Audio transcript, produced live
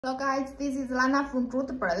Hello guys, this is Lana from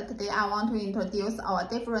Bird. Today I want to introduce our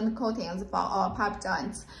different coatings for our pipe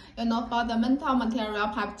joints. For the metal material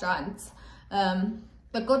pipe joints,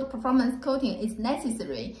 the good performance coating is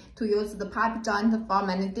necessary to use the pipe joint for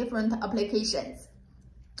many different applications.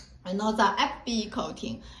 The FB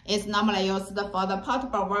coating is normally used for the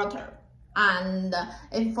potable water. And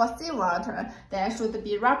if for seawater, there should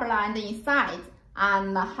be rubber lined inside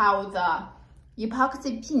and have the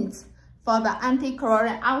epoxy paint for the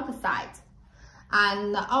anti-corrosion outside.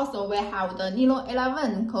 And also we have the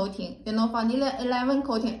Nylon11 coating. For Nylon11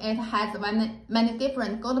 coating, it has many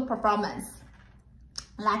different good performance.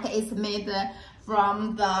 Like it's made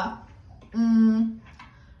from the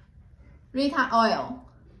resin oil.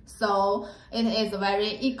 So it is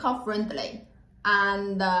very eco-friendly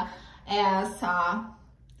and is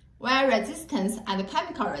wear resistance and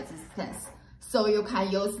chemical resistance. So you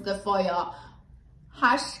can use it for your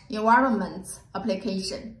harsh environment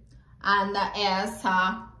application, and is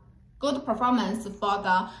good performance for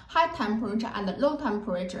the high temperature and low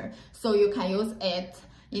temperature. So you can use it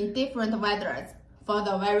in different weathers, for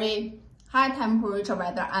the very high temperature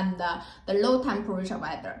weather and the low temperature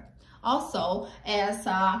weather. Also is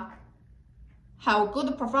have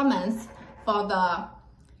good performance for the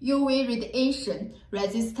UV radiation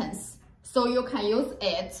resistance. So you can use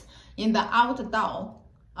it in the outdoor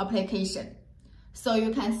application. So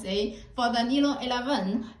you can see for the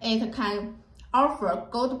Nylon11, it can offer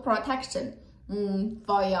good protection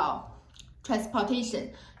for your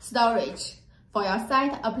transportation, storage, for your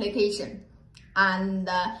site application, and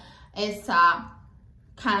it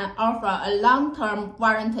can offer a long-term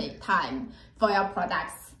warranty time for your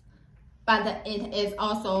products. But it is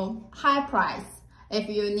also high price. If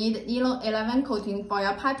you need Nylon11 coating for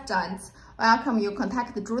your pipe joints, welcome you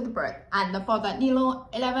contact Bird. And for the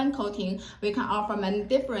Nylon11 coating, we can offer many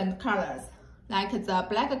different colors, like the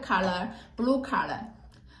black color, blue color,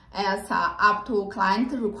 as up to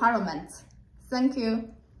client requirements. Thank you.